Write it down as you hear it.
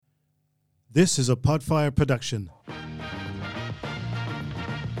This is a Podfire production.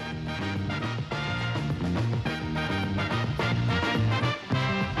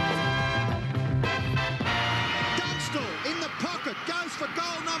 Dunstall in the pocket, goes for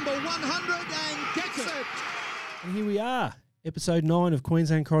goal number 100 and gets it. And here we are, episode 9 of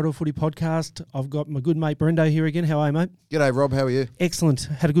Queensland Corridor Footy Podcast. I've got my good mate Brendo here again. How are you, mate? G'day, Rob. How are you? Excellent.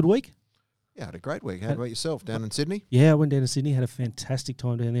 Had a good week? Yeah, I had a great week. How about yourself down in Sydney? Yeah, I went down to Sydney, had a fantastic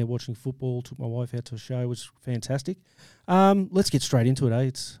time down there watching football, took my wife out to a show, which was fantastic. Let's get straight into it, eh?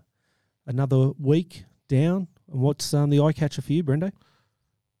 It's another week down. And what's the eye catcher for you, Brendo?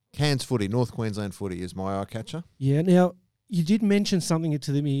 Cairns footy, North Queensland footy is my eye catcher. Yeah, now, you did mention something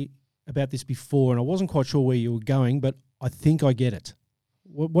to me about this before, and I wasn't quite sure where you were going, but I think I get it.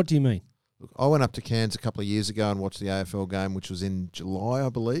 What do you mean? Look, I went up to Cairns a couple of years ago and watched the AFL game, which was in July, I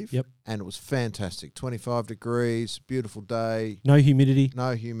believe. Yep. And it was fantastic. 25 degrees, beautiful day. No humidity.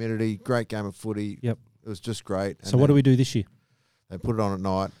 No humidity, great game of footy. Yep. It was just great. So what do we do this year? They put it on at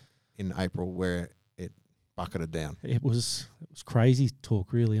night in April where it bucketed down. It was crazy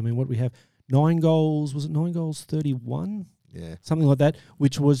talk, really. I mean, what we have, 9 goals, was it 9 goals, 31? Yeah. Something like that,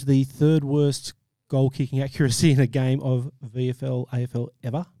 which was the third worst goal-kicking accuracy in a game of VFL, AFL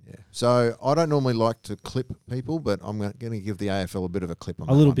ever. Yeah. So I don't normally like to clip people, but I'm going to give the AFL a bit of a clip on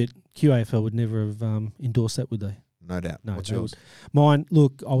that A little one. bit. QAFL would never have endorsed that, would they? No doubt. No. What's they yours? would. Mine,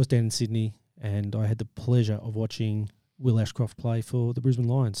 look, I was down in Sydney and I had the pleasure of watching Will Ashcroft play for the Brisbane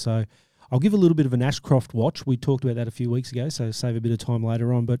Lions. So I'll give a little bit of an Ashcroft watch. We talked about that a few weeks ago, so save a bit of time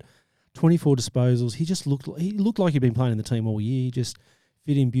later on. But 24 disposals. He looked like he'd been playing in the team all year. He just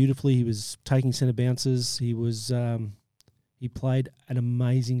fit in beautifully. He was taking centre bounces. He was he played an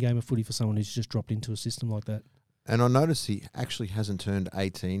amazing game of footy for someone who's just dropped into a system like that. And I noticed he actually hasn't turned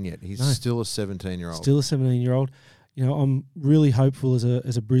 18 yet. He's still a 17-year-old. Still a 17-year-old. You know, I'm really hopeful as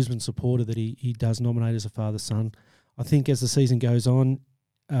a Brisbane supporter that he does nominate as a father-son. I think as the season goes on,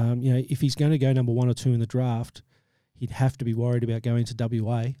 you know, if he's going to go number 1 or 2 in the draft, he'd have to be worried about going to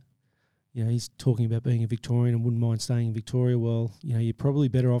WA. You know, he's talking about being a Victorian and wouldn't mind staying in Victoria. Well, you know, you're probably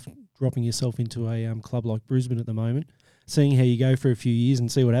better off dropping yourself into a club like Brisbane at the moment, seeing how you go for a few years and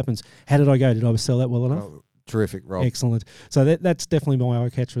see what happens. How did I go? Did I sell that well enough? Oh, terrific, Rob. Excellent. So that's definitely my eye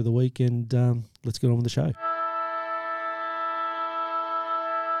catcher of the week, and let's get on with the show.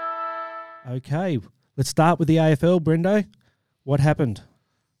 Okay, let's start with the AFL, Brendo. What happened?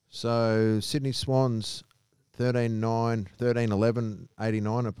 So Sydney Swans 13-11,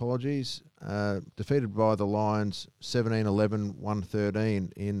 89, apologies. Defeated by the Lions 17-11,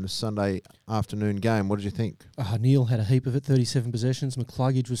 113 in the Sunday afternoon game. What did you think? Neil had a heap of it, 37 possessions.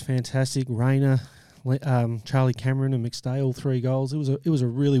 McCluggage was fantastic. Rayner, Charlie Cameron and McStay, all 3 goals. It was a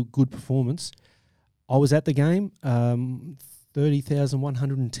really good performance. I was at the game,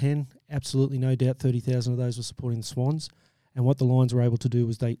 30,110. Absolutely no doubt 30,000 of those were supporting the Swans. And what the Lions were able to do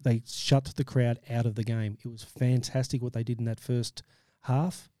was they shut the crowd out of the game. It was fantastic what they did in that first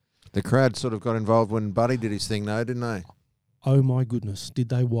half. The crowd sort of got involved when Buddy did his thing, though, didn't they? Oh, my goodness. Did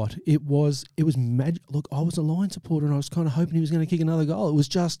they what? It was magic. Look, I was a Lions supporter and I was kind of hoping he was going to kick another goal. It was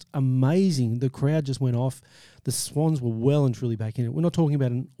just amazing. The crowd just went off. The Swans were well and truly back in it. We're not talking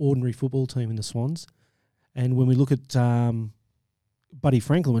about an ordinary football team in the Swans. And when we look at Buddy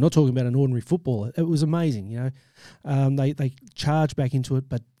Franklin, we're not talking about an ordinary footballer. It was amazing, you know. They charged back into it,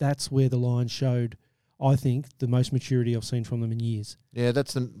 but that's where the Lions showed, I think, the most maturity I've seen from them in years. Yeah,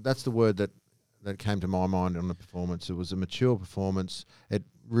 that's the word that came to my mind on the performance. It was a mature performance. It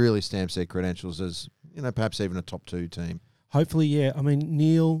really stamps their credentials as, you know, perhaps even a top 2 team. Hopefully, yeah. I mean,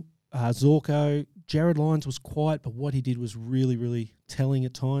 Neil, Zorko, Jared Lyons was quiet, but what he did was really, really telling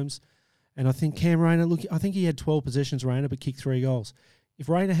at times. And I think Cam Rayner, look, I think he had 12 possessions, Rayner, but kicked 3 goals. If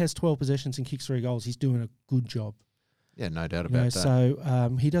Rayner has 12 possessions and kicks 3 goals, he's doing a good job. Yeah, no doubt about that.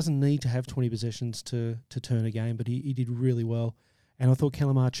 So he doesn't need to have 20 possessions to turn a game, but he did really well. And I thought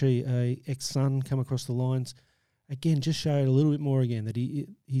Callum Archie, a ex-Sun, come across the lines, again, just showed a little bit more again that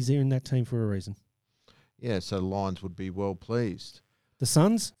he's there in that team for a reason. Yeah, so Lions would be well pleased. The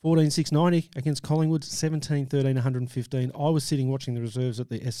Suns, 14-6-90 against Collingwood, 17-13-115. I was sitting watching the reserves at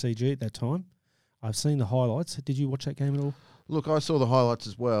the SCG at that time. I've seen the highlights. Did you watch that game at all? Look, I saw the highlights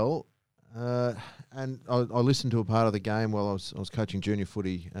as well, and I listened to a part of the game while I was coaching junior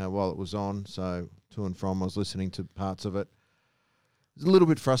footy while it was on. So to and from, I was listening to parts of it. It was a little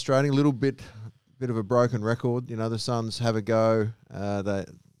bit frustrating, a little bit of a broken record. You know, the Suns have a go.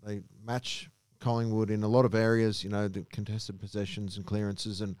 They match Collingwood in a lot of areas, you know, the contested possessions and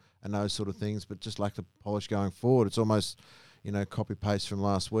clearances and those sort of things, but just lack the polish going forward. It's almost, you know, copy-paste from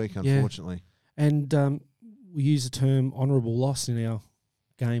last week, unfortunately. Yeah. And we use the term honourable loss in our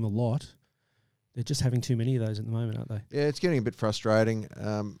game a lot. They're just having too many of those at the moment, aren't they? Yeah, it's getting a bit frustrating.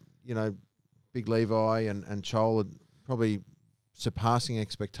 Big Levi and Chol are probably surpassing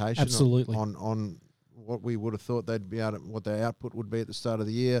expectations. Absolutely. On what we would have thought they'd be able to, what their output would be at the start of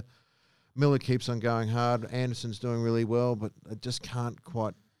the year. Miller keeps on going hard. Anderson's doing really well, but it just can't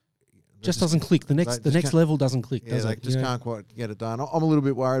quite. Just doesn't click. The next level doesn't click, does they it? just can't quite get it done. I'm a little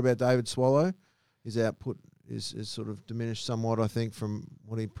bit worried about David Swallow. His output is sort of diminished somewhat, I think, from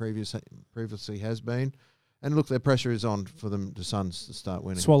what he previously has been. And look, their pressure is on for the Suns to start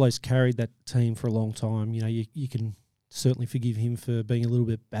winning. Swallows carried that team for a long time. You can certainly forgive him for being a little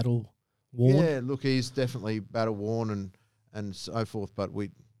bit battle worn. Yeah, look, he's definitely battle worn and so forth. But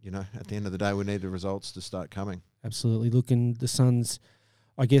at the end of the day, we need the results to start coming. Absolutely. Look, and the Suns,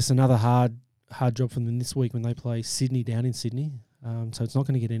 I guess another hard job for them this week when they play Sydney down in Sydney. So it's not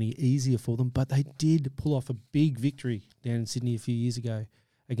going to get any easier for them. But they did pull off a big victory down in Sydney a few years ago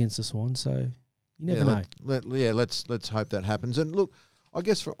against the Swans. So you never know. Let's hope that happens. And look, I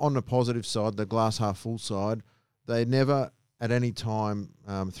guess on the positive side, the glass half full side, they never at any time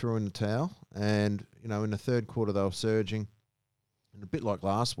threw in the towel. And in the third quarter they were surging, and a bit like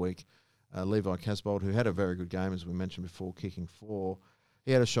last week, Levi Casbold, who had a very good game as we mentioned before, kicking 4,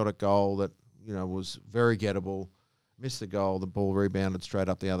 he had a shot at goal that was very gettable. Missed the goal, the ball rebounded straight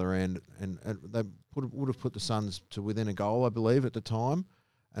up the other end, and they would have put the Suns to within a goal, I believe, at the time,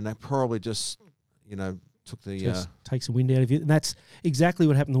 and they probably just took the just takes the wind out of you. And that's exactly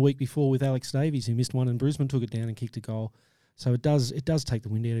what happened the week before with Alex Davies, who missed one, and Brisbane took it down and kicked a goal. So it does take the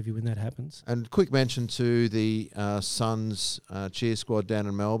wind out of you when that happens. And quick mention to the Suns cheer squad down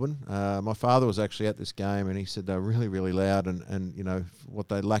in Melbourne. My father was actually at this game, and he said they were really, really loud, and what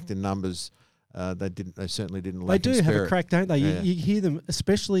they lacked in numbers, they certainly didn't lack in spirit. They do have a crack, don't they? Yeah. You hear them,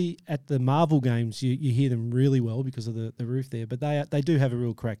 especially at the Marvel games. You hear them really well because of the roof there. But they do have a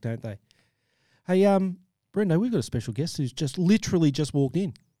real crack, don't they? Hey, Brendo, we've got a special guest who's just literally just walked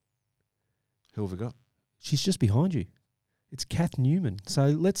in. Who have we got? She's just behind you. It's Kath Newman. So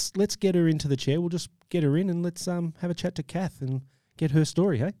let's get her into the chair. We'll just get her in and let's have a chat to Kath and get her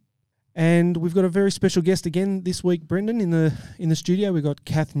story, hey? And we've got a very special guest again this week, Brendan, in the studio. We've got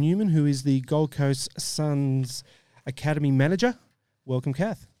Kath Newman, who is the Gold Coast Suns Academy Manager. Welcome,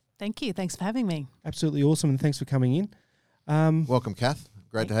 Kath. Thank you. Thanks for having me. Absolutely awesome, and thanks for coming in. Welcome, Kath.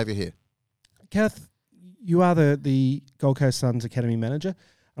 Great to have you here. Kath, you are the Gold Coast Suns Academy Manager,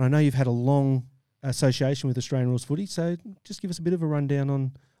 and I know you've had a long association with Australian Rules Footy, so just give us a bit of a rundown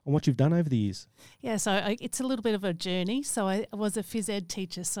on what you've done over the years. Yeah, so it's a little bit of a journey. So I was a phys ed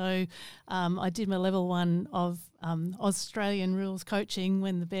teacher, so I did my level 1 of Australian rules coaching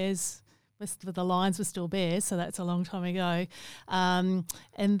when the Lions were still Bears, so that's a long time ago.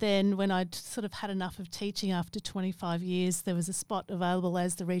 And then when I'd sort of had enough of teaching after 25 years, there was a spot available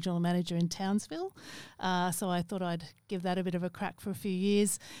as the regional manager in Townsville. So I thought I'd give that a bit of a crack for a few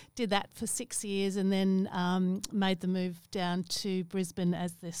years. Did that for 6 years and then made the move down to Brisbane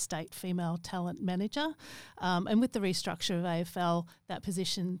as the state female talent manager. And with the restructure of AFL, that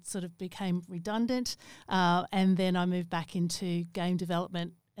position sort of became redundant. And then I moved back into game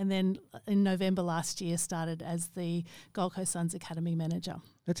development. And then in November last year started as the Gold Coast Suns Academy Manager.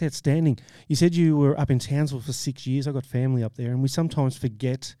 That's outstanding. You said you were up in Townsville for 6 years. I've got family up there, and we sometimes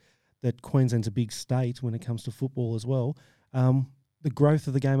forget that Queensland's a big state when it comes to football as well. The growth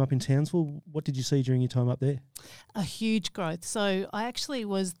of the game up in Townsville, what did you see during your time up there? A huge growth. So I actually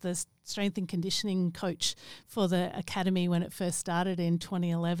was the strength and conditioning coach for the academy when it first started in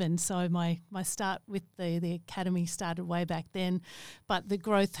 2011. So my start with the academy started way back then. But the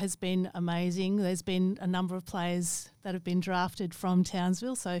growth has been amazing. There's been a number of players that have been drafted from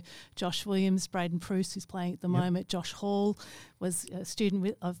Townsville. So Josh Williams, Braden Pruce, who's playing at the moment, Josh Hall was a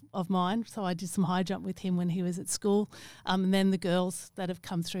student of mine. So I did some high jump with him when he was at school. And then the girls that have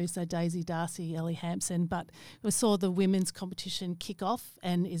come through, so Daisy Darcy, Ellie Hampson. But we saw the women's competition kick off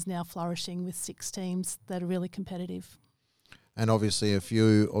and is now flourishing with 6 teams that are really competitive. And obviously a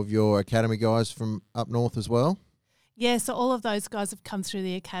few of your academy guys from up north as well. Yeah, so all of those guys have come through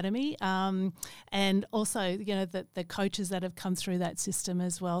the academy, and also, the coaches that have come through that system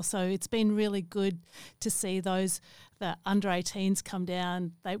as well. So it's been really good to see the under 18s come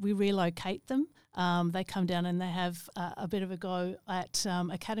down. We relocate them. They come down and they have a bit of a go at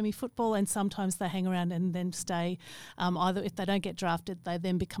academy football, and sometimes they hang around and then stay. Either if they don't get drafted, they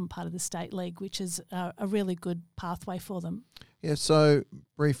then become part of the state league, which is a really good pathway for them. Yeah, so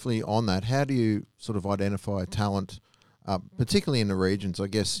briefly on that, how do you sort of identify talent, particularly in the regions? I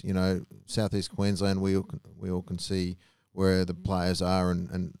guess, Southeast Queensland, we all can see where the players are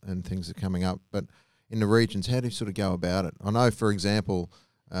and things are coming up. But in the regions, how do you sort of go about it? I know, for example,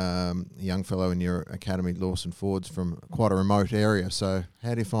 a young fellow in your academy, Lawson Fords, from quite a remote area. So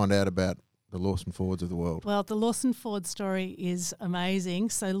how do you find out about the Lawson Fords of the world? Well, the Lawson Ford story is amazing.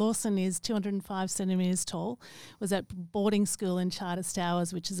 So Lawson is 205 centimetres tall, was at boarding school in Charters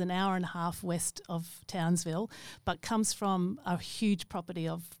Towers, which is an hour and a half west of Townsville, but comes from a huge property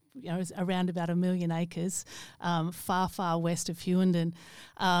of around about 1 million acres, far, far west of Hughenden.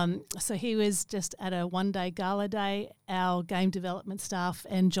 So he was just at a one-day gala day. Our game development staff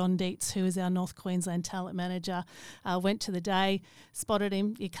and John Dietz, who is our North Queensland talent manager, went to the day, spotted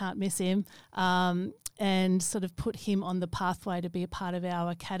him, you can't miss him, and sort of put him on the pathway to be a part of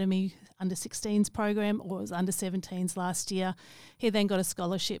our academy under-16s program, or it was under-17s last year. He then got a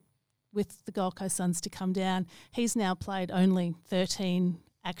scholarship with the Gold Coast Suns to come down. He's now played only 13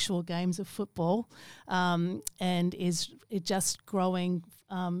 actual games of football, and is just growing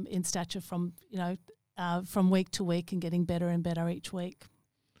in stature from week to week and getting better and better each week.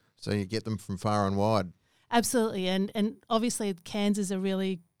 So you get them from far and wide. Absolutely, and obviously Cairns is a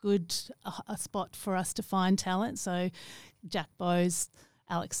really good a spot for us to find talent. So Jack Bowes,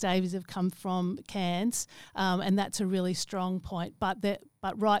 Alex Davies have come from Cairns, and that's a really strong point.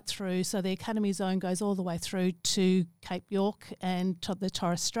 But right through, so the academy zone goes all the way through to Cape York and to the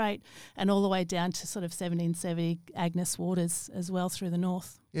Torres Strait, and all the way down to sort of 1770 Agnes Waters as well through the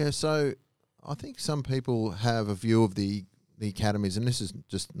north. Yeah, so I think some people have a view of the academies, and this is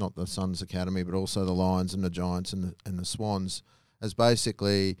just not the Suns Academy, but also the Lions and the Giants and the Swans, as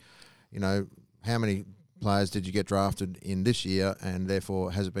basically, how many players did you get drafted in this year, and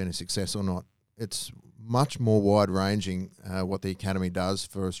therefore has it been a success or not? It's much more wide-ranging what the academy does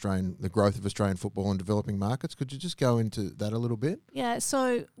for the growth of Australian football in developing markets. Could you just go into that a little bit? Yeah,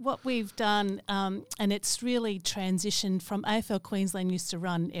 so what we've done, and it's really transitioned from AFL Queensland used to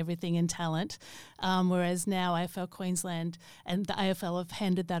run everything in talent, whereas now AFL Queensland and the AFL have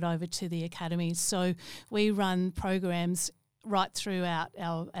handed that over to the academies. So we run programs right throughout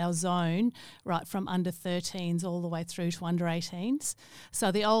our zone, right from under 13s all the way through to under 18s.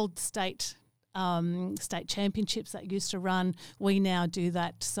 So the old state championships that used to run, we now do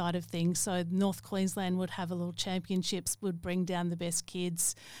that side of things. So North Queensland would have a little championships, would bring down the best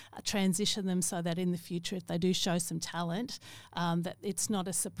kids, transition them so that in the future, if they do show some talent, that it's not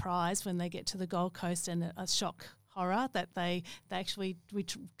a surprise when they get to the Gold Coast and a shock horror, that we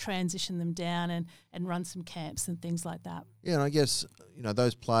transition them down and run some camps and things like that. Yeah, and I guess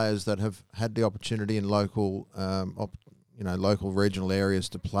those players that have had the opportunity in local regional areas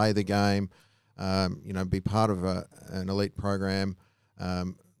to play the game, be part of an elite program.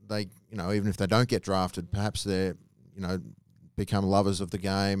 They even if they don't get drafted, perhaps they're become lovers of the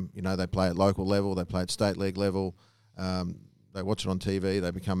game. They play at local level, they play at state league level. They watch it on TV,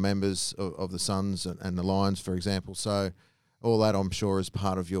 they become members of the Suns and the Lions, for example. So all that, I'm sure, is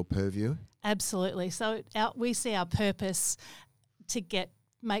part of your purview. Absolutely. So we see our purpose to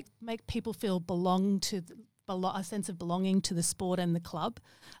make people feel a sense of belonging to the sport and the club,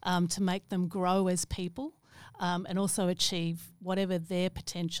 to make them grow as people, and also achieve whatever their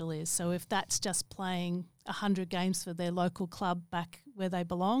potential is. So if that's just playing 100 games for their local club back where they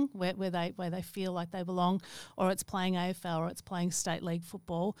belong, where they feel like they belong, or it's playing AFL or it's playing state league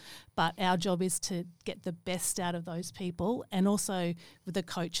football. But our job is to get the best out of those people, and also with the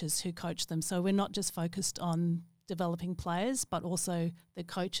coaches who coach them. So we're not just focused on developing players, but also the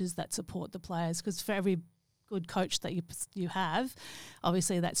coaches that support the players, because for every good coach that you have,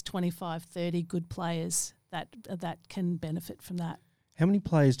 obviously that's 25, 30 good players that can benefit from that. How many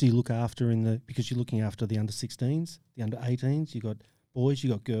players do you look after because you're looking after the under-16s, the under-18s, you got boys, you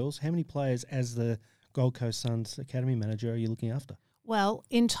got girls. How many players as the Gold Coast Suns Academy manager are you looking after? Well,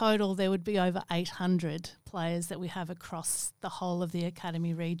 in total, there would be over 800 players that we have across the whole of the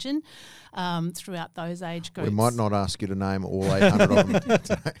academy region, throughout those age groups. We might not ask you to name all 800 of them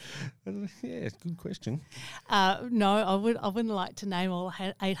today. Yeah, good question. No, I wouldn't like to name all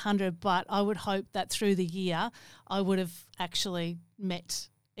 800, but I would hope that through the year I would have actually met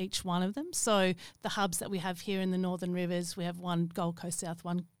each one of them. So the hubs that we have here in the Northern Rivers, we have one Gold Coast South,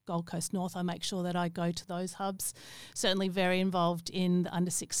 one Gold Coast North. I make sure that I go to those hubs. Certainly very involved in the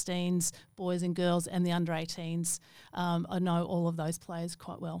under-16s, boys and girls, and the under-18s. I know all of those players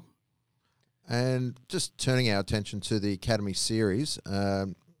quite well. And just turning our attention to the Academy Series,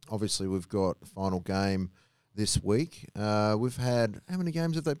 obviously we've got the final game this week. We've had, how many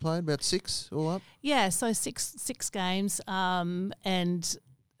games have they played? About 6 all up? Yeah, so six games, and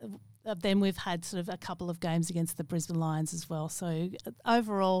then we've had sort of a couple of games against the Brisbane Lions as well. So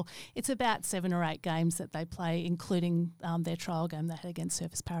overall, it's about 7 or 8 games that they play, including their trial game they had against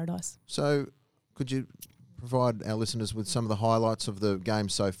Surfers Paradise. So could you provide our listeners with some of the highlights of the game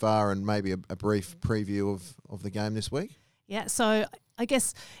so far and maybe a brief preview of the game this week? Yeah, so I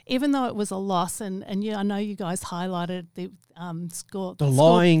guess even though it was a loss, and yeah, I know you guys highlighted the scoreboard.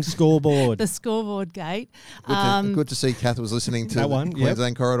 The scoreboard gate. Good to see Kath was listening to that one,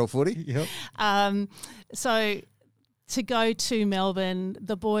 Queensland Corridor Footy. Yep. So to go to Melbourne,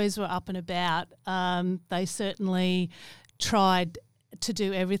 the boys were up and about. They certainly tried to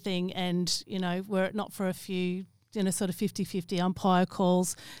do everything, and, were it not for a few, sort of 50-50 umpire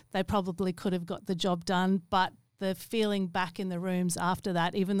calls, they probably could have got the job done. But the feeling back in the rooms after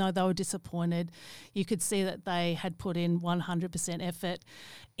that, even though they were disappointed, you could see that they had put in 100% effort.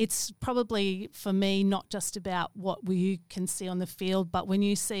 It's probably, for me, not just about what you can see on the field, but when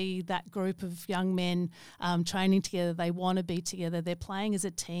you see that group of young men training together, they want to be together, they're playing as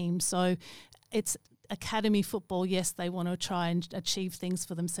a team. So it's academy football. Yes, they want to try and achieve things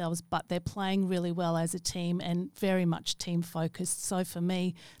for themselves, but they're playing really well as a team and very much team focused. So for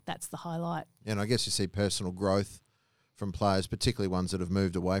me, that's the highlight. And I guess you see personal growth from players, particularly ones that have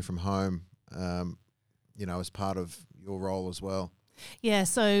moved away from home, as part of your role as well. Yeah,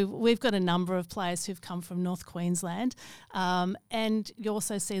 so we've got a number of players who've come from North Queensland, and you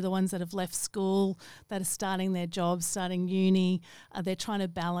also see the ones that have left school, that are starting their jobs, starting uni. They're trying to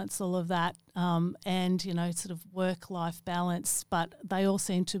balance all of that and, sort of work-life balance, but they all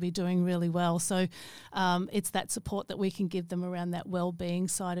seem to be doing really well. So it's that support that we can give them around that well-being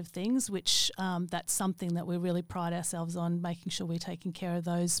side of things, which that's something that we really pride ourselves on, making sure we're taking care of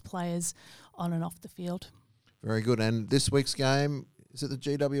those players on and off the field. Very good. And this week's game, is it the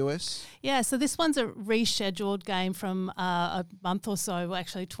GWS? Yeah, so this one's a rescheduled game from a month or so,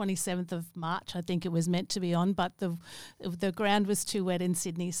 actually 27th of March I think it was meant to be on, but the ground was too wet in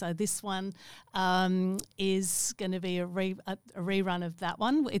Sydney, so this one is going to be a rerun of that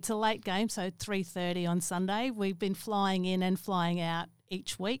one. It's a late game, so 3:30 on Sunday. We've been flying in and flying out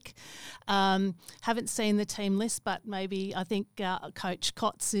each week. Haven't seen the team list, but maybe I think Coach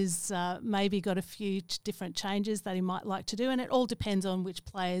Kotz is maybe got a few different changes that he might like to do, and it all depends on which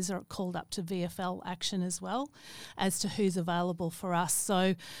players are called up to VFL action as well as to who's available for us.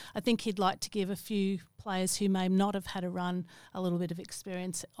 So I think he'd like to give a few players who may not have had a run a little bit of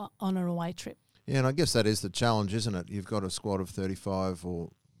experience on an away trip. Yeah, and I guess that is the challenge, isn't it? You've got a squad of 35 or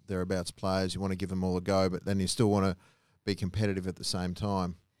thereabouts players. You want to give them all a go, but then you still want to be competitive at the same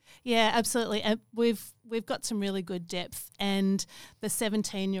time. Yeah, absolutely. And we've got some really good depth, and the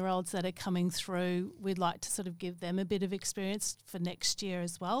 17-year-olds that are coming through, we'd like to sort of give them a bit of experience for next year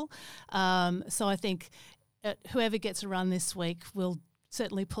as well. So I think whoever gets a run this week will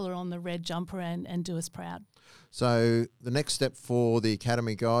certainly pull her on the red jumper and do us proud. So the next step for the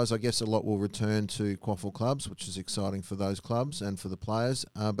academy guys, I guess a lot will return to QAFL clubs, which is exciting for those clubs and for the players.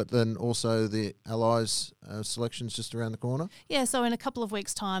 But then also the Allies selections just around the corner. Yeah, so in a couple of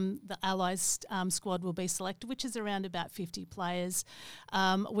weeks' time, the Allies squad will be selected, which is around about 50 players.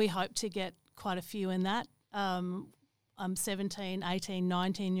 We hope to get quite a few in that. 17, 18,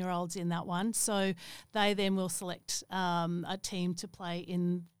 19-year-olds in that one. So they then will select a team to play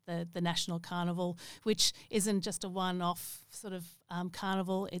in the National Carnival, which isn't just a one-off sort of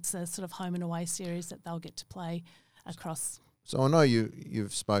carnival. It's a sort of home and away series that they'll get to play across. So I know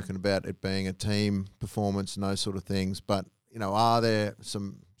you've spoken about it being a team performance and those sort of things, but, are there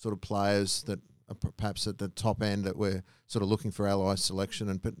some sort of players that are perhaps at the top end that we're sort of looking for Allies selection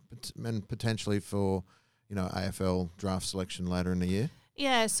and potentially for, AFL draft selection later in the year?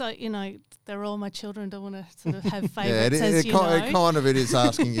 Yeah, so, they're all my children. Don't want to sort of have favourites, it kind of it is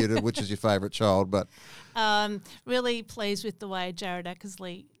asking you which is your favourite child, but... really pleased with the way Jared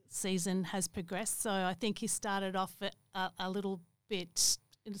Eckersley's season has progressed. So I think he started off a little bit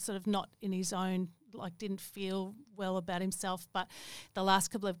sort of not in his own, didn't feel well about himself, but the last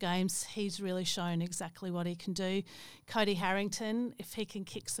couple of games he's really shown exactly what he can do. Cody Harrington, if he can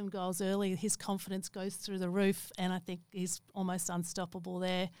kick some goals early, his confidence goes through the roof, and I think he's almost unstoppable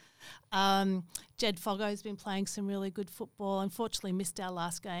there. Jed Foggo's been playing some really good football. Unfortunately missed our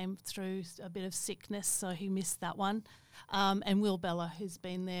last game through a bit of sickness, so he missed that one. And Will Bella, who's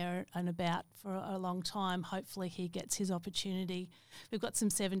been there and about for a long time, hopefully he gets his opportunity. We've got some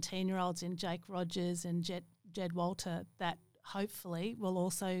 17-year-olds in Jake Rogers and Jed Walter that hopefully will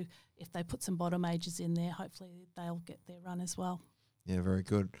also, if they put some bottom ages in there, hopefully they'll get their run as well. Yeah, very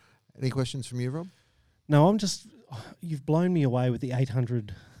good. Any questions from you, Rob? No, you've blown me away with the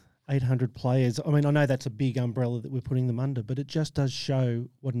 800 players. I mean, I know that's a big umbrella that we're putting them under, but it just does show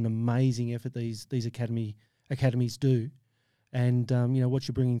what an amazing effort these academies do, and what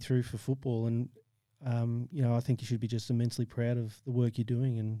you're bringing through for football. And I think you should be just immensely proud of the work you're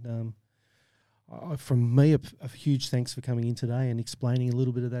doing. And from me, a huge thanks for coming in today and explaining a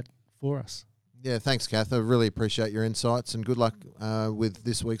little bit of that for us. Yeah, thanks, Kath. I really appreciate your insights and good luck with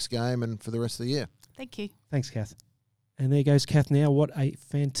this week's game and for the rest of the year. Thank you. Thanks, Kath. And there goes Kath now. What a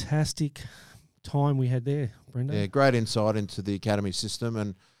fantastic time we had there, Brenda. Yeah, great insight into the academy system,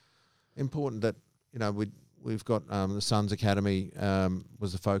 and important that, we've got the Suns Academy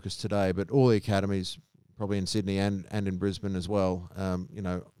was the focus today, but all the academies probably in Sydney and in Brisbane as well,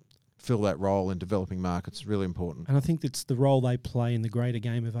 fill that role in developing markets. Really important. And I think it's the role they play in the greater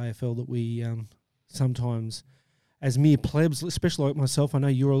game of AFL that we sometimes, as mere plebs, especially like myself, I know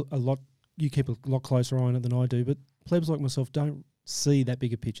you keep a lot closer eye on it than I do, but plebs like myself don't see that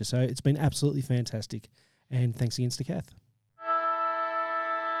bigger picture. So it's been absolutely fantastic. And thanks again to Kath.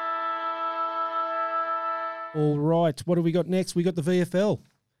 All right, what have we got next? We got the VFL.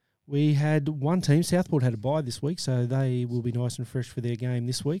 We had one team, Southport had a bye this week, so they will be nice and fresh for their game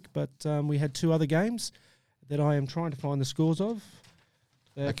this week. But we had two other games that I am trying to find the scores of.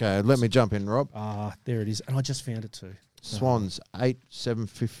 Okay, let me jump in, Rob. There it is, and I just found it too. Swans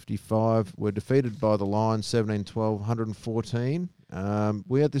 8-7-55 were defeated by the Lions 17-12, 114.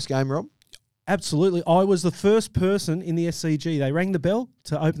 We had this game, Rob? Absolutely. I was the first person in the SCG. They rang the bell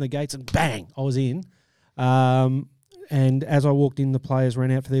to open the gates and bang, I was in. And as I walked in, the players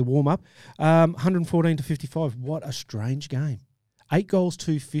ran out for their warm-up. 114-55. What a strange game. 8 goals,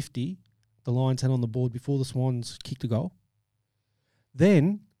 250 the Lions had on the board before the Swans kicked a goal.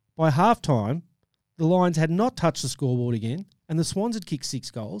 Then, by halftime, the Lions had not touched the scoreboard again, and the Swans had kicked 6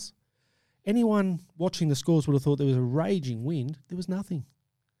 goals. Anyone watching the scores would have thought there was a raging wind. There was nothing.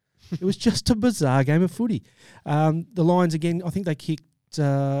 It was just a bizarre game of footy. The Lions, again, I think they kicked,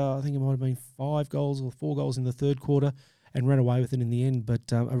 I think it might have been 5 goals or 4 goals in the third quarter and ran away with it in the end.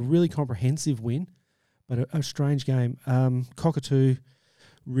 But a really comprehensive win, but a strange game. Cockatoo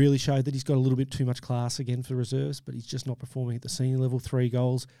really showed that he's got a little bit too much class again for reserves, but he's just not performing at the senior level. 3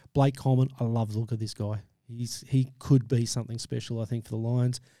 goals. Blake Coleman, I love the look of this guy. He could be something special, I think, for the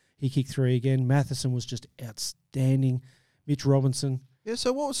Lions. He kicked 3 again. Matheson was just outstanding. Mitch Robinson. Yeah,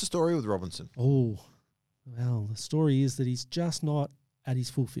 so what was the story with Robinson? Oh, well, the story is that he's just not at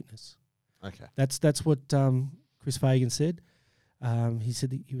his full fitness. Okay. That's what Chris Fagan said. He said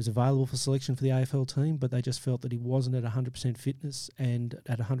that he was available for selection for the AFL team, but they just felt that he wasn't at 100% fitness and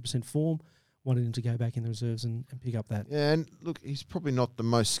at 100% form, wanted him to go back in the reserves and pick up that. Yeah, and look, he's probably not the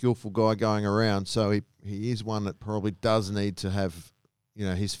most skillful guy going around, so he is one that probably does need to have,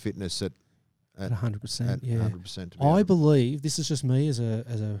 his fitness at 100%. At yeah. 100%. I believe, this is just me as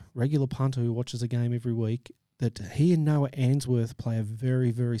a regular punter who watches a game every week, that he and Noah Answorth play a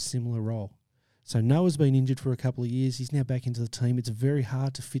very, very similar role. So Noah's been injured for a couple of years. He's now back into the team. It's very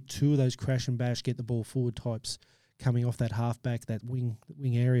hard to fit 2 of those crash and bash, get the ball forward types coming off that halfback, that wing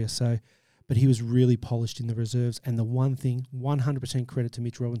area. So, but he was really polished in the reserves. And the one thing, 100% credit to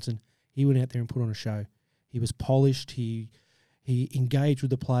Mitch Robinson, he went out there and put on a show. He was polished. He engaged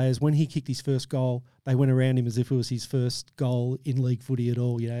with the players. When he kicked his first goal, they went around him as if it was his first goal in league footy at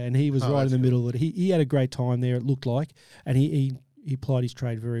all, and he was right in the middle of it. He had a great time there, it looked like, and he plied his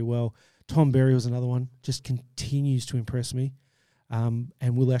trade very well. Tom Berry was another one, just continues to impress me. And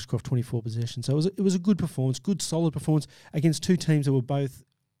Will Ashcroft, 24 possessions. So it was a good performance, good solid performance against 2 teams that were both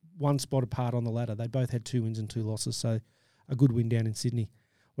one spot apart on the ladder. They both had 2 wins and 2 losses, so a good win down in Sydney.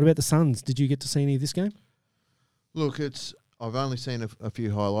 What about the Suns? Did you get to see any of this game? Look, I've only seen a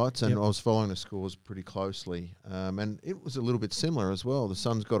few highlights, and I was following the scores pretty closely. And it was a little bit similar as well. The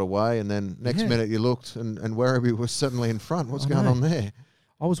Suns got away, and then next minute you looked, and Werribee was suddenly in front. What's going on there?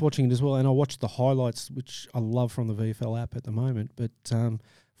 I was watching it as well, and I watched the highlights, which I love from the VFL app at the moment. But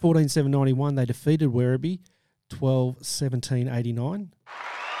 14-7-91, they defeated Werribee, 12-17-89.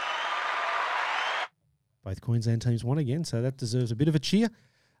 Both Queensland teams won again, so that deserves a bit of a cheer.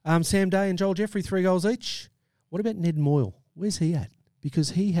 Sam Day and Joel Jeffrey, 3 goals each. What about Ned Moyle? Where's he at?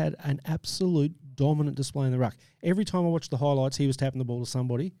 Because he had an absolute dominant display in the ruck. Every time I watched the highlights, he was tapping the ball to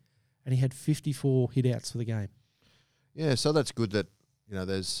somebody, and he had 54 hit-outs for the game. Yeah, so that's good that,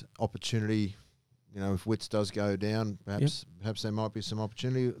 there's opportunity. If Witts does go down, perhaps there might be some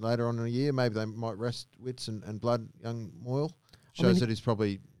opportunity later on in the year. Maybe they might rest Witts and blood young Moyle. Shows that he's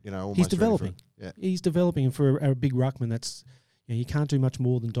probably, almost he's developing. Yeah, he's developing, and for a big ruckman, that's you can't do much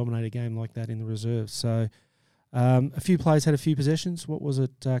more than dominate a game like that in the reserves. So a few players had a few possessions. What was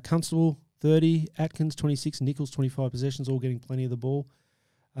it? Constable 30, Atkins 26, Nichols 25 possessions, all getting plenty of the ball.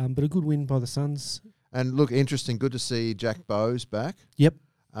 But a good win by the Suns. And look, interesting. Good to see Jack Bowes back. Yep.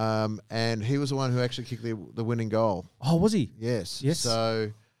 And he was the one who actually kicked the winning goal. Oh, was he? Yes. Yes.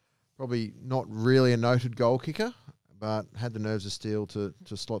 So probably not really a noted goal kicker, but had the nerves of steel to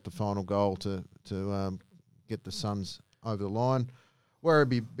slot the final goal to get the Suns over the line. Where I'd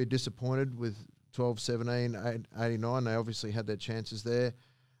be disappointed with 12-17, 89, they obviously had their chances there.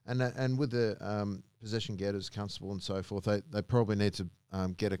 And with the possession getters, Constable and so forth, they probably need to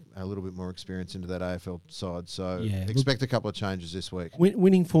get a little bit more experience into that AFL side. So expect a couple of changes this week.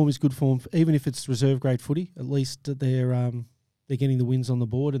 Winning form is good form, even if it's reserve grade footy. At least they're getting the wins on the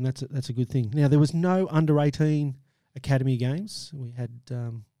board, and that's a good thing. Now, there was no under-18 academy games. We had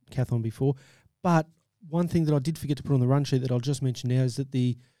Kath on before. But one thing that I did forget to put on the run sheet that I'll just mention now is that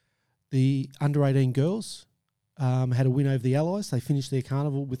the under-18 girls had a win over the Allies. They finished their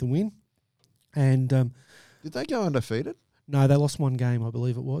carnival with a win. And did they go undefeated? No, they lost one game, I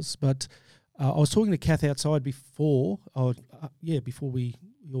believe it was. But I was talking to Kath outside before we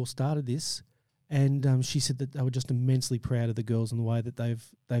all started this, and she said that they were just immensely proud of the girls and the way that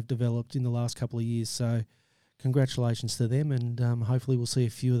they've developed in the last couple of years. So congratulations to them, and hopefully we'll see a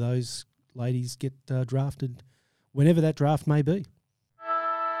few of those ladies get drafted whenever that draft may be.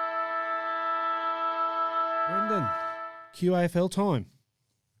 Brendan, QAFL time.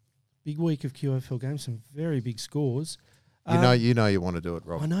 Big week of QAFL games, some very big scores. You know you want to do it,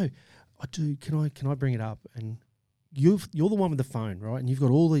 Rob. I know. I do. Can I bring it up? And you're the one with the phone, right? And you've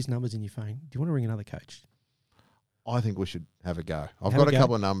got all these numbers in your phone. Do you want to ring another coach? I think we should have a go. I've got a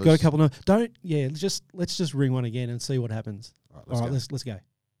couple of numbers. Got a couple of numbers. Let's just ring one again and see what happens. All right, let's go.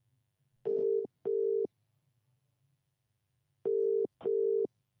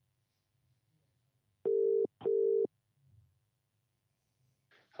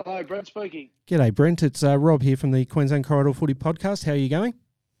 Hello, Brent speaking. G'day, Brent. It's Rob here from the Queensland Corridor Footy Podcast. How are you going?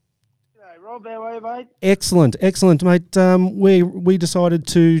 G'day, Rob. How are you, mate? Excellent, mate. We decided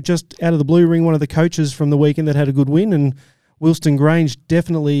to just out of the blue ring one of the coaches from the weekend that had a good win, and Wilston Grange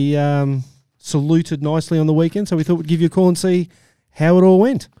definitely saluted nicely on the weekend, so we thought we'd give you a call and see how it all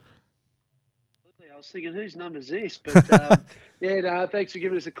went. I was thinking, whose number's this? But thanks for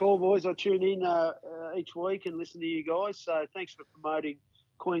giving us a call, boys. I tune in each week and listen to you guys, so thanks for promoting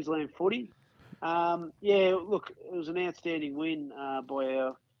Queensland footy. Look, it was an outstanding win by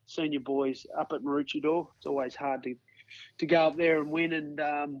our senior boys up at Maroochydore. It's always hard to go up there and win, and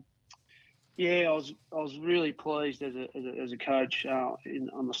I was really pleased as a coach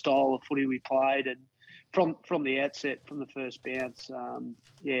on the style of footy we played, and from the outset, from the first bounce.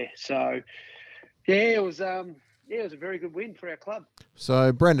 It was a very good win for our club.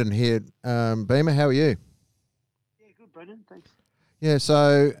 So Brendan here, Beamer, how are you? Yeah, good, Brendan. Thanks. Yeah,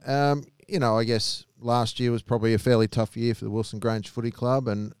 so, I guess last year was probably a fairly tough year for the Wilson Grange Footy Club,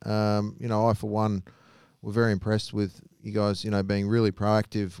 and, I, for one, were very impressed with you guys, being really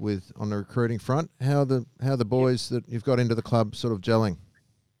proactive on the recruiting front. How the boys that you've got into the club sort of gelling?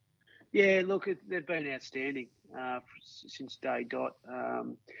 Yeah, look, they've been outstanding since day dot.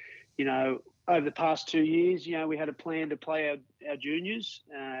 Over the past 2 years, we had a plan to play our juniors,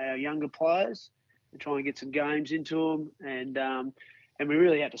 our younger players, and try and get some games into them, and we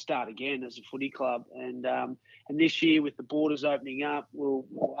really had to start again as a footy club. And this year, with the borders opening up, we're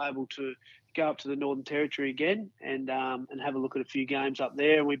able to go up to the Northern Territory again and have a look at a few games up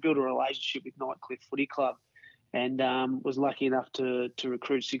there. And we built a relationship with Nightcliff Footy Club, and was lucky enough to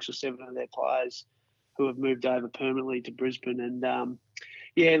recruit 6 or 7 of their players who have moved over permanently to Brisbane. And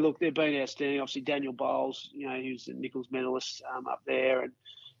look, they've been outstanding. Obviously, Daniel Bowles, he was the Nichols medalist up there, and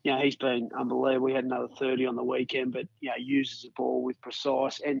he's been unbelievable. We had another 30 on the weekend, but uses the ball with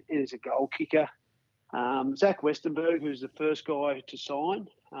precise and is a goal kicker. Zach Westenberg, who's the first guy to sign,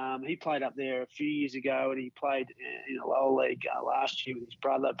 he played up there a few years ago, and he played in a lower league last year with his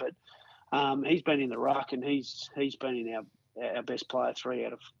brother. But he's been in the ruck, and he's been in our best player 3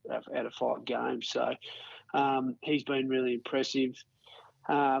 out of 5 games. So he's been really impressive.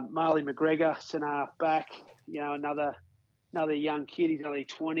 Marley McGregor, centre half back, another young kid. He's only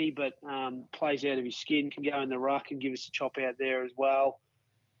 20, but plays out of his skin, can go in the ruck and give us a chop out there as well.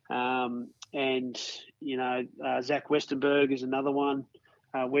 Zach Westenberg is another one.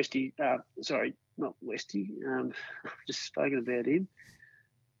 Not Westy. Just spoken about him.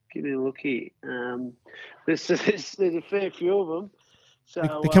 Give me a look here. There's a fair few of them. So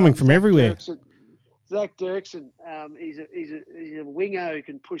they're coming from everywhere. Zach Dirksen, he's a winger who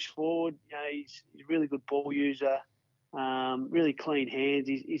can push forward. He's a really good ball user. Really clean hands.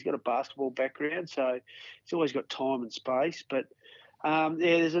 He's got a basketball background, so he's always got time and space. But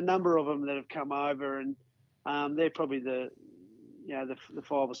there's a number of them that have come over, and they're probably the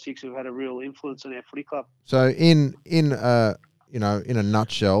 5 or 6 who've had a real influence on our footy club. So in a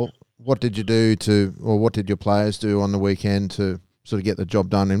nutshell, what did you do what did your players do on the weekend to sort of get the job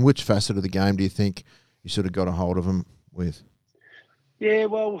done? In which facet of the game do you think you sort of got a hold of them with? Yeah,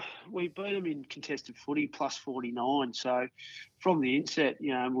 well, we beat them in contested footy plus 49. So from the inset,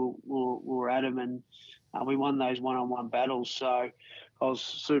 we were at them, and we won those one-on-one battles. So I was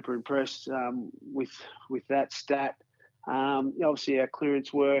super impressed with that stat. Obviously, our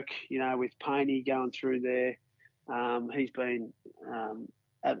clearance work, with Paney going through there, he's been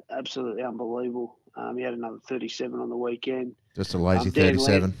absolutely unbelievable. He had another 37 on the weekend. Just a lazy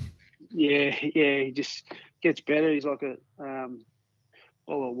 37. Yeah, he just gets better. He's like a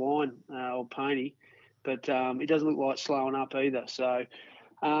bottle of wine, old Paney, but he doesn't look like slowing up either. So,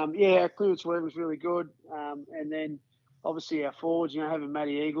 our clearance work was really good. And then, obviously, our forwards, having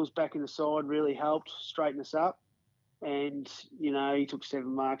Matty Eagles back in the side really helped straighten us up. And, he took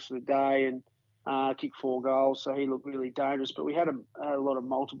 7 marks for the day and kicked 4 goals, so he looked really dangerous. But we had a lot of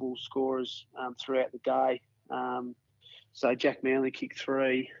multiple scorers throughout the day. So Jack Manley kicked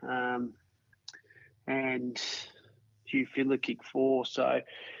 3 and Hugh Fiddler kicked 4. So,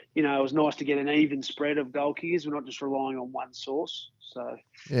 it was nice to get an even spread of goal kickers. We're not just relying on one source. So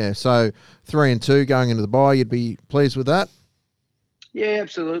 3-2 going into the bye. You'd be pleased with that? Yeah,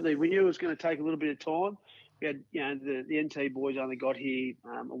 absolutely. We knew it was going to take a little bit of time. We had, the NT boys only got here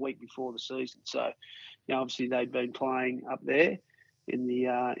a week before the season, so obviously they'd been playing up there in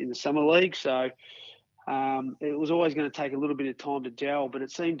the summer league. So it was always going to take a little bit of time to gel, but it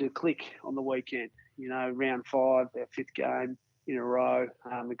seemed to click on the weekend. Round 5, our 5th game in a row.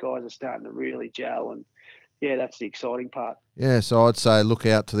 The guys are starting to really gel, and that's the exciting part. Yeah, so I'd say look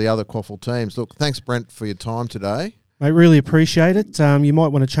out to the other QAFL teams. Look, thanks Brent for your time today. Mate, really appreciate it. You might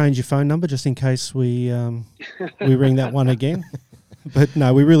want to change your phone number just in case we ring that one again. But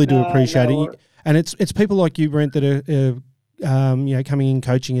no, we really do appreciate it. And it's people like you, Brent, that are coming in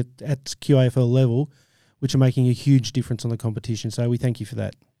coaching at QAFL level, which are making a huge difference on the competition. So we thank you for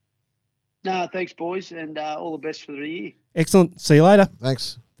that. No, thanks, boys, and all the best for the year. Excellent. See you later.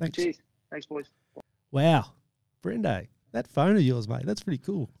 Thanks. Cheers. Thanks, boys. Wow, Brendo. That phone of yours, mate, that's pretty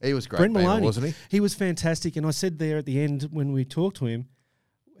cool. He was great, Brent Maloney, wasn't he? He was fantastic. And I said there at the end when we talked to him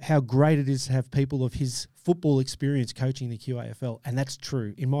how great it is to have people of his football experience coaching the QAFL. And that's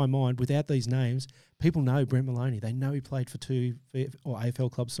true. In my mind, without these names, people know Brent Maloney. They know he played for 2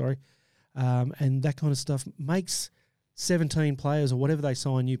 AFL clubs, and that kind of stuff makes 17 players or whatever they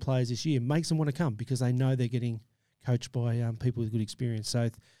sign new players this year, makes them want to come because they know they're getting coached by people with good experience. So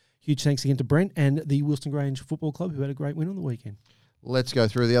huge thanks again to Brent and the Wilson Grange Football Club, who had a great win on the weekend. Let's go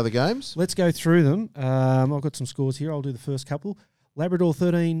through the other games. Let's go through them. I've got some scores here. I'll do the first couple. Labrador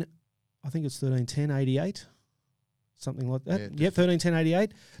 13, I think it's 13-10, 88, something like that. Yeah, 13-10,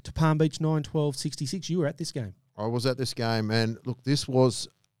 88 to Palm Beach 9-12, 66. You were at this game. I was at this game, and look, this was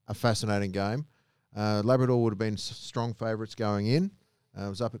a fascinating game. Labrador would have been strong favourites going in. It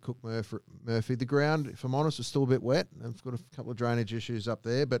was up at Cook Murphy. The ground, if I'm honest, was still a bit wet. I've got a couple of drainage issues up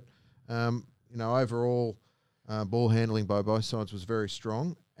there, but overall, ball handling by both sides was very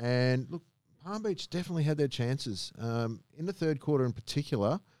strong. And look, Palm Beach definitely had their chances. In the third quarter in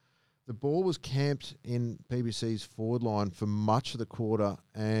particular, the ball was camped in PBC's forward line for much of the quarter,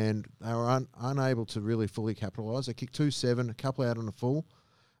 and they were unable to really fully capitalise. They kicked 2-7, a couple out on the full.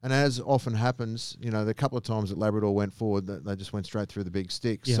 And as often happens, the couple of times that Labrador went forward, they just went straight through the big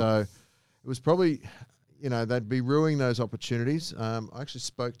stick. Yeah. So it was probably, they'd be ruining those opportunities. I actually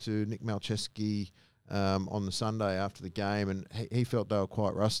spoke to Nick Malcheski on the Sunday after the game, and he felt they were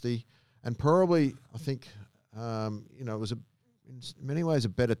quite rusty. And probably, I think, it was in many ways a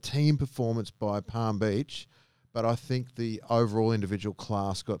better team performance by Palm Beach, but I think the overall individual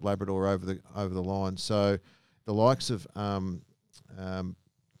class got Labrador over the line. So the likes of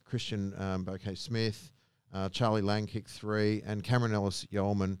Christian Bouquet-Smith, Charlie Lang kicked 3, and Cameron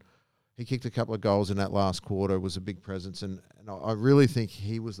Ellis-Yeoman, he kicked a couple of goals in that last quarter, was a big presence, and I really think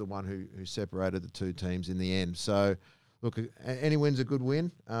he was the one who separated the two teams in the end. So, look, any win's a good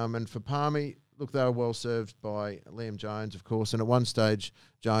win, and for Palmy, look, they were well served by Liam Jones, of course, and at one stage,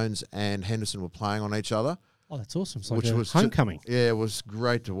 Jones and Henderson were playing on each other. Oh, that's awesome. It's like which was homecoming. It was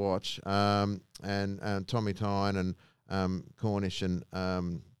great to watch, and Tommy Tyne and Cornish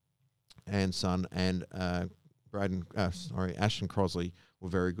and Son and Ashton Crosley were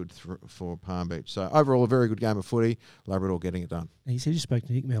very good for Palm Beach. So overall, a very good game of footy. Labrador getting it done. And you said you spoke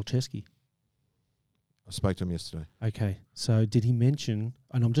to Nick Malcheski. I spoke to him yesterday. Okay, so did he mention,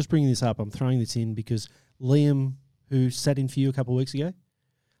 and I'm just bringing this up, I'm throwing this in because Liam, who sat in for you a couple of weeks ago,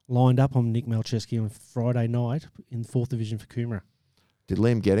 lined up on Nick Malcheski on Friday night in 4th Division for Coomera. Did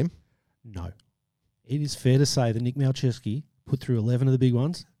Liam get him? No. It is fair to say that Nick Malcheski put through 11 of the big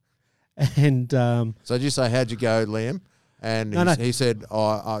ones. And so did you say, how'd you go, Liam? And he said,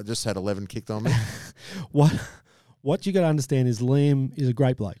 I just had 11 kicked on me. What you got to understand is Liam is a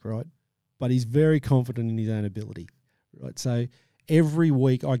great bloke, right? But he's very confident in his own ability, right? So every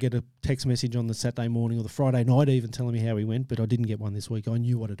week I get a text message on the Saturday morning or the Friday night even telling me how he went, but I didn't get one this week. I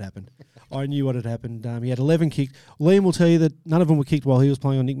knew what had happened. He had 11 kicked. Liam will tell you that none of them were kicked while he was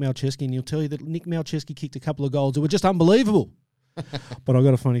playing on Nick Malcheski, and he'll tell you that Nick Malcheski kicked a couple of goals that were just unbelievable. But I've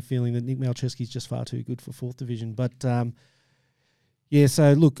got a funny feeling that Nick Malcheski's just far too good for 4th Division. But, so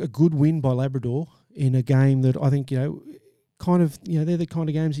look, a good win by Labrador in a game that I think, they're the kind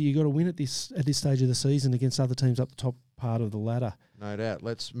of games that you got to win at this stage of the season against other teams up the top part of the ladder. No doubt.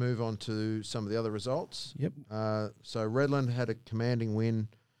 Let's move on to some of the other results. Yep. So Redland had a commanding win,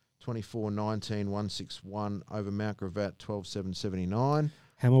 24-19, 161 over Mount Gravatt, 12-7-79.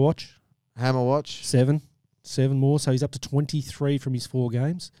 Hammerwatch. 7 more, so he's up to 23 from his 4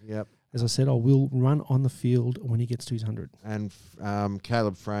 games. Yep. As I said, I will run on the field when he gets to his 100. And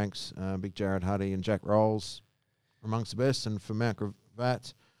Caleb Franks, Big Jared Huddy and Jack Rolls amongst the best. And for Mount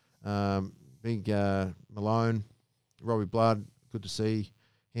Gravatt, Big Malone, Robbie Blood, good to see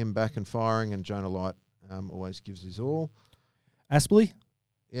him back and firing. And Jonah Light always gives his all. Aspley?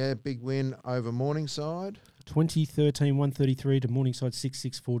 Yeah, big win over Morningside. 2013, 133 to Morningside,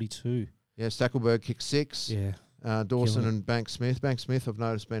 6-6-42. Yeah, Stackelberg kicked 6. Yeah. Dawson and Bank Smith. Bank Smith, I've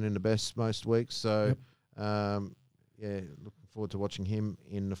noticed, been in the best most weeks. So, looking forward to watching him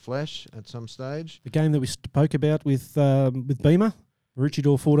in the flesh at some stage. The game that we spoke about with Beamer,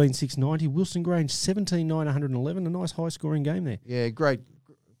 Maroochydore 14-6-90, Wilson Grange 17-9-111, a nice high-scoring game there. Yeah, great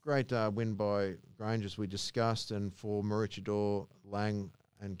win by Grange, as we discussed. And for Maroochydore, Lang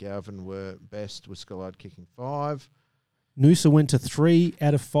and Galvin were best, with Scollard kicking 5. Noosa went to 3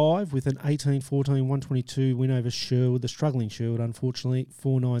 out of 5 with an 18-14-122 win over Sherwood, the struggling Sherwood, unfortunately,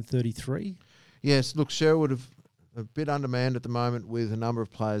 4-9-33. Yes, look, Sherwood have a bit undermanned at the moment with a number of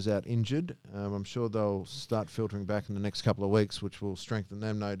players out injured. I'm sure they'll start filtering back in the next couple of weeks, which will strengthen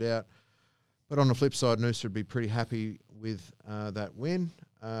them, no doubt. But on the flip side, Noosa would be pretty happy with that win.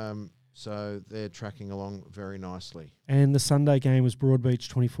 So they're tracking along very nicely. And the Sunday game was Broadbeach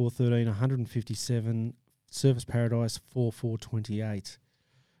 24-13, 157. Surface Paradise 4-4-28.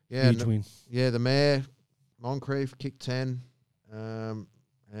 Yeah, huge win. Yeah, the Mayor, Moncrief kicked 10,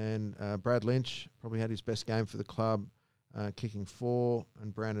 and Brad Lynch probably had his best game for the club, kicking 4,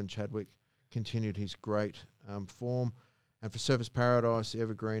 and Brandon Chadwick continued his great form. And for Surface Paradise,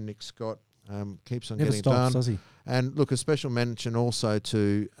 Evergreen, Nick Scott keeps on Never getting stops, it done. does he? And look, a special mention also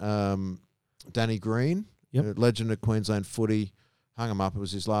to Danny Green, legend of Queensland footy. Hung him up. It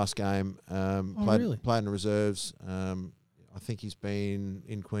was his last game. Played in the reserves. I think he's been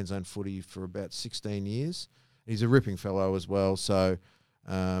in Queensland footy for about 16 years. He's a ripping fellow as well. So,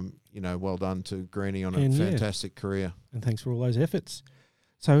 well done to Greenie on a fantastic career. And thanks for all those efforts.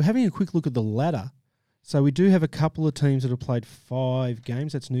 So having a quick look at the ladder. So we do have a couple of teams that have played 5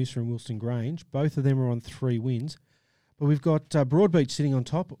 games. That's Noosa and Wilson Grange. Both of them are on 3 wins. But we've got Broadbeach sitting on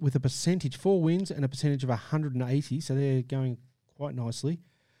top with a percentage, 4 wins and a percentage of 180. So they're going quite nicely.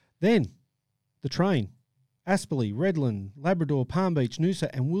 Then the train, Aspley, Redland, Labrador, Palm Beach, Noosa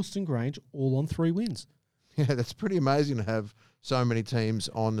and Wilson Grange all on 3 wins. Yeah, that's pretty amazing to have so many teams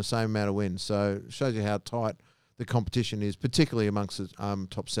on the same amount of wins. So it shows you how tight the competition is, particularly amongst the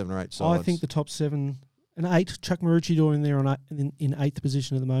top 7 or 8 sides. I think the top 7 and 8, Chuck Maroochydore in there in 8th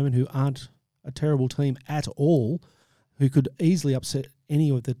position at the moment, who aren't a terrible team at all, who could easily upset any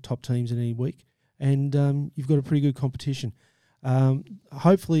of the top teams in any week. And you've got a pretty good competition.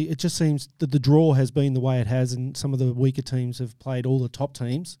 Hopefully, it just seems that the draw has been the way it has, and some of the weaker teams have played all the top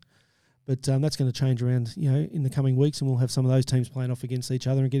teams. But that's going to change around, in the coming weeks, and we'll have some of those teams playing off against each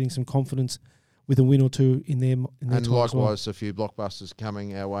other and getting some confidence with a win or two in their and time likewise, a few blockbusters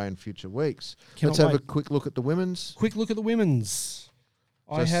coming our way in future weeks. Cannot Let's have wait. a quick look at the women's.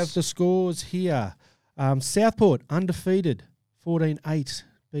 I have the scores here. Southport undefeated, 14-8,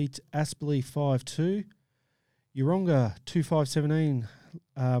 beat Aspley 5-2. Yeronga 2-5-17,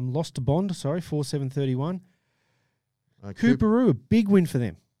 lost to Bond, 4-7-31. Cooperoo, a big win for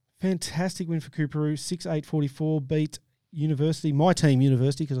them. Fantastic win for Cooperoo, 6-8-44, beat University, my team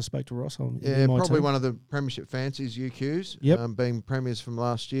University, because I spoke to Ross. Probably one of the premiership fancies, UQs, Yep. being premiers from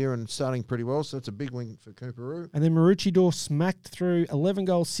last year and starting pretty well, so that's a big win for Cooperoo. And then Maroochydore smacked through 11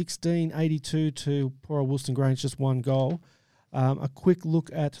 goals, 16-82 to poor old Wilson Grange, just 1 goal. A quick look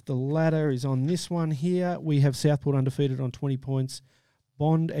at the ladder is on this one here. We have Southport undefeated on 20 points.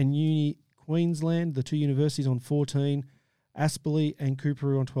 Bond and Uni Queensland, the 2 universities, on 14. Aspley and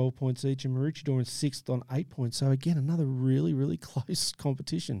Cooperoo on 12 points each, and Maroochydore in 6th on 8 points. So again, another really, really close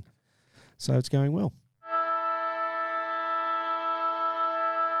competition. So it's going well.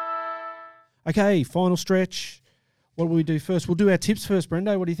 Okay, final stretch. What will we do first? We'll do our tips first,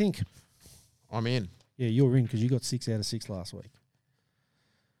 Brendo. What do you think? I'm in. Yeah, you're in because you got 6 out of 6 last week.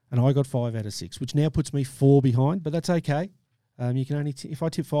 And I got 5 out of 6, which now puts me 4 behind, but that's okay. You can only if I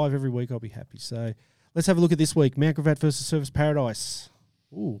tip 5 every week, I'll be happy. So let's have a look at this week. Mount Gravatt versus Service Paradise.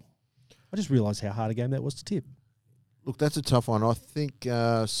 Ooh, I just realised how hard a game that was to tip. Look, that's a tough one. I think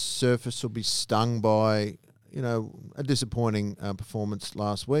Surface will be stung by, a disappointing performance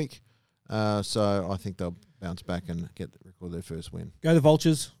last week. So I think they'll bounce back and record their first win. Go the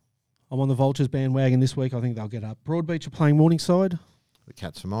Vultures. I'm on the Vultures bandwagon this week. I think they'll get up. Broadbeach are playing Morningside. The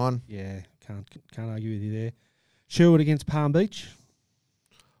Cats for mine. Yeah, can't argue with you there. Sherwood against Palm Beach.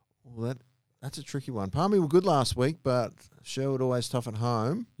 Well, that's a tricky one. Palmy were good last week, but Sherwood always tough at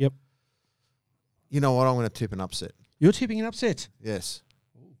home. Yep. You know what? I'm going to tip an upset. You're tipping an upset. Yes.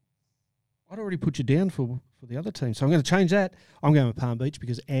 I'd already put you down for the other team, so I'm going to change that. I'm going with Palm Beach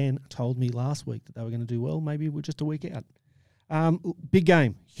because Anne told me last week that they were going to do well. Maybe we're just a week out. Big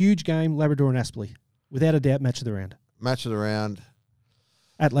game. Huge game, Labrador and Aspley. Without a doubt, match of the round. Match of the round.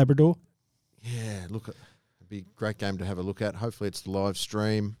 At Labrador. Yeah, look, it'd be a great game to have a look at. Hopefully it's the live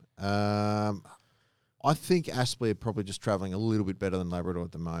stream. I think Aspley are probably just travelling a little bit better than Labrador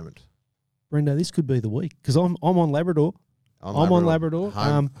at the moment. Brendo, this could be the week because I'm on Labrador. I'm on Labrador.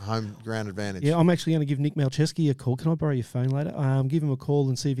 Home ground advantage. Yeah, I'm actually going to give Nick Malcheski a call. Can I borrow your phone later? Give him a call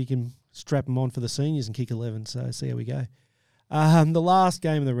and see if he can strap him on for the seniors and kick 11. So see how we go. The last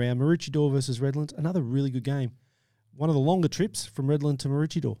game of the round, Maroochydore versus Redlands. Another really good game. One of the longer trips from Redland to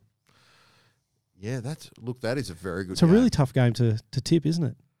Maroochydore. Yeah, that is a very good It's game. a really tough game to tip, isn't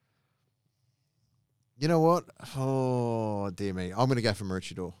it? You know what? Oh, dear me. I'm going to go for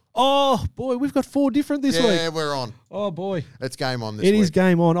Maroochydore. Oh, boy, we've got 4 different this week. Yeah, we're on. Oh, boy. It's game on this week. It is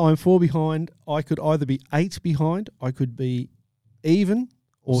game on. I'm 4 behind. I could either be 8 behind, I could be even,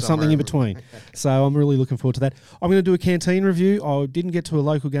 or something in between. So I'm really looking forward to that. I'm going to do a canteen review. I didn't get to a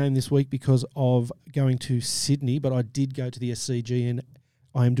local game this week because of going to Sydney, but I did go to the SCG and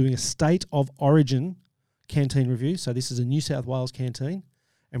I am doing a State of Origin canteen review. So this is a New South Wales canteen.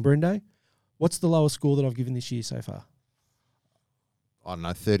 And Brendo, what's the lowest score that I've given this year so far? I don't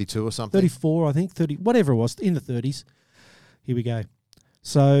know, 32 or something. 34, I think, 30, whatever it was, in the 30s. Here we go.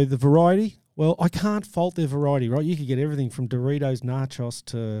 So the variety, well, I can't fault their variety, right? You could get everything from Doritos, nachos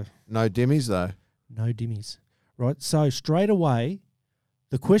to... No dimmies, though. No dimmies, right? So straight away,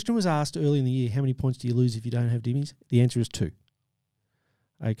 the question was asked early in the year, how many points do you lose if you don't have dimmies? The answer is 2.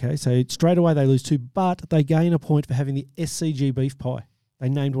 Okay, so straight away they lose 2, but they gain a point for having the SCG beef pie. They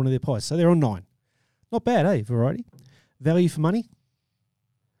named one of their pies, so they're on 9. Not bad, eh, variety? Value for money?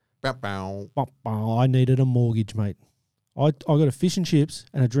 Bow, bow. I needed a mortgage, mate. I got a fish and chips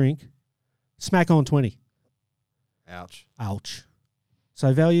and a drink. Smack on 20. Ouch.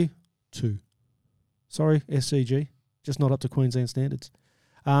 So value, 2. Sorry, SCG. Just not up to Queensland standards.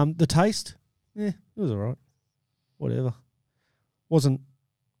 The taste, it was all right. Whatever. Wasn't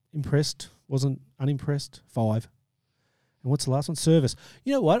impressed. Wasn't unimpressed. 5. And what's the last one? Service.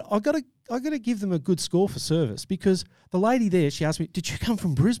 You know what? I got to give them a good score for service because the lady there, she asked me, "Did you come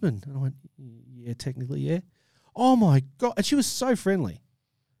from Brisbane?" And I went, "Yeah, technically, yeah." Oh my God! And she was so friendly,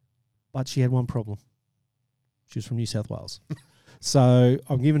 but she had one problem. She was from New South Wales, so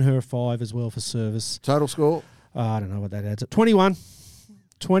I'm giving her a 5 as well for service. Total score? I don't know what that adds up. 21.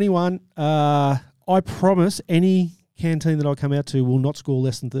 I promise any canteen that I come out to will not score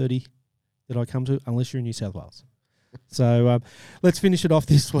less than 30 that I come to unless you're in New South Wales. So let's finish it off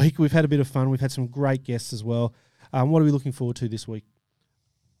this week. We've had a bit of fun. We've had some great guests as well. What are we looking forward to this week?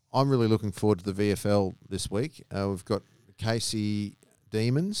 I'm really looking forward to the VFL this week. We've got Casey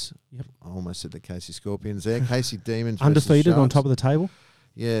Demons. Yep. I almost said the Casey Scorpions there. Casey Demons. Undefeated on Sharks. top of the table.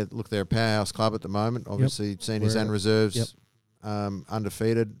 Yeah, look, they're a powerhouse club at the moment. Obviously, seniors and reserves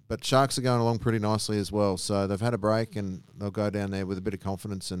undefeated. But Sharks are going along pretty nicely as well. So they've had a break and they'll go down there with a bit of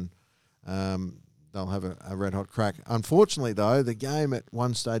confidence and they'll have a red-hot crack. Unfortunately, though, the game at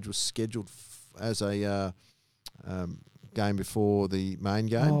one stage was scheduled as a game before the main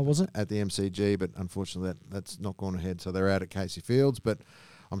game. Oh, was it? At the MCG, but unfortunately that's not gone ahead. So they're out at Casey Fields, but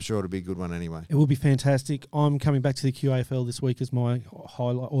I'm sure it'll be a good one anyway. It will be fantastic. I'm coming back to the QAFL this week as my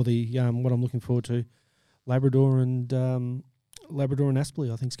highlight, or the what I'm looking forward to. Labrador and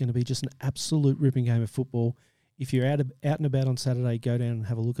Aspley, I think, is going to be just an absolute ripping game of football. If you're out and about on Saturday, go down and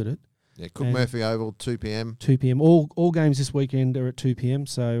have a look at it. Yeah, Cook Murphy Oval, 2 p.m. 2 p.m. All games this weekend are at 2 p.m.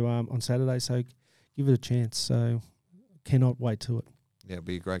 So on Saturday, so give it a chance. So cannot wait to it. Yeah, it'll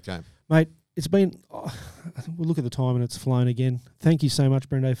be a great game. Mate, it's been, we'll look at the time and it's flown again. Thank you so much,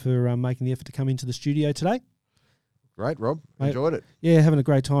 Brendo, for making the effort to come into the studio today. Great, Rob. Mate, Enjoyed it. Yeah, having a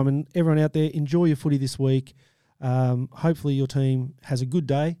great time. And everyone out there, enjoy your footy this week. Hopefully your team has a good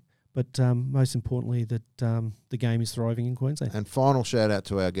day, but most importantly that the game is thriving in Queensland. And final shout out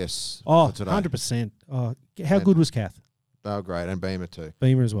to our guests Oh, for today. 100%. Oh, how good was Kath? They were great, and Beamer too.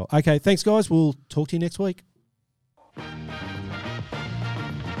 Beamer as well. Okay, thanks guys. We'll talk to you next week.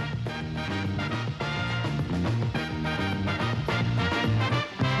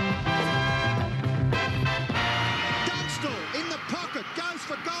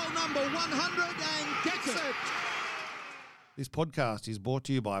 This podcast is brought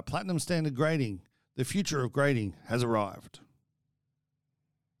to you by Platinum Standard Grading. The future of grading has arrived.